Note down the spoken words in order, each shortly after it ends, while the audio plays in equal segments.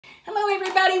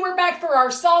everybody, we're back for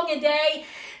our song a day.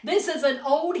 This is an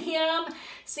old hymn.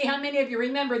 See how many of you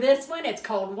remember this one? It's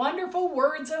called Wonderful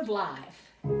Words of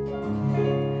Life.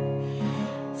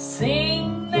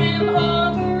 Sing them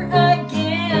over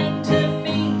again to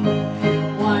me,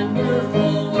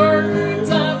 wonderful words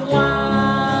of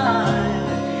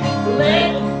life.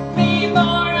 Let me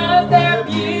more of their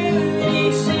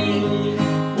beauty see,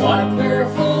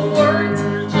 wonderful words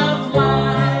of life.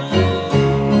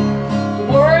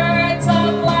 Words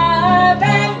of life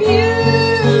and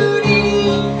beauty,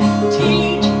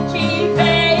 teach me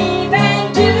faith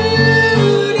and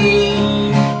duty.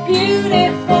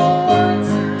 Beautiful words,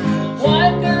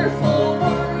 wonderful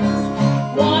words,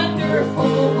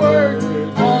 wonderful words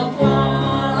of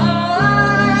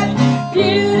life.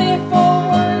 Beautiful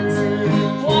words,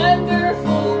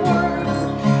 wonderful words,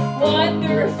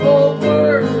 wonderful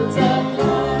words of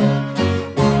life.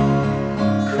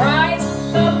 Christ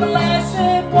the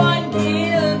Blessed One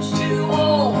gives to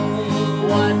all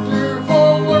wonderful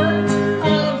words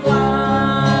of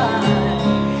life.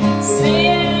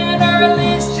 Sinner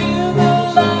listens to the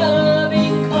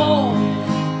loving call,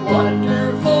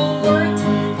 wonderful words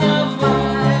of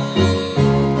life.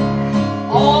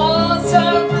 All so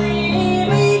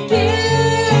freely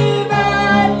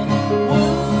given,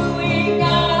 wooing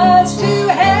us to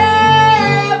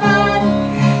heaven.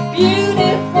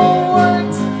 Beautiful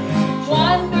words,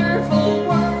 wonderful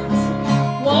words,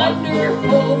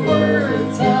 wonderful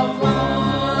words of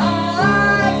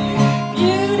life.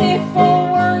 Beautiful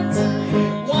words,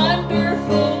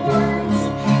 wonderful words,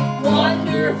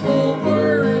 wonderful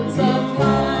words of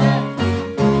life.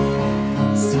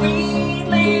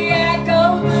 Sweetly echo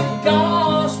the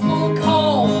gospel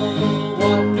call,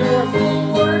 wonderful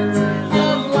words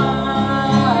of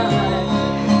life.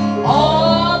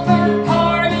 Offer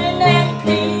pardon and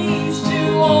peace to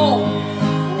all,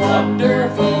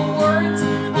 wonderful words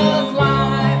of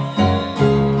life.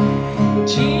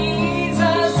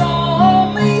 Jesus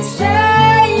only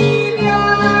Savior,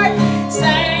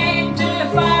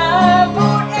 sanctified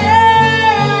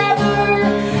forever.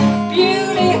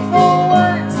 Beautiful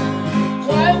words,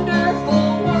 wonderful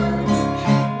words,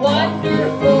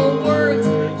 wonderful words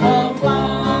of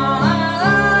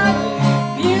life.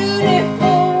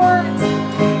 Beautiful words,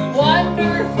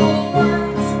 wonderful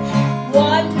words,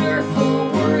 wonderful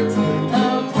words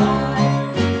of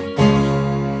life.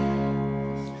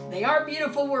 They are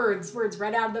beautiful words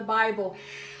right out of the Bible.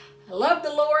 I love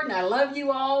the Lord and I love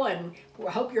you all, and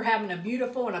I hope you're having a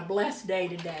beautiful and a blessed day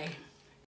today.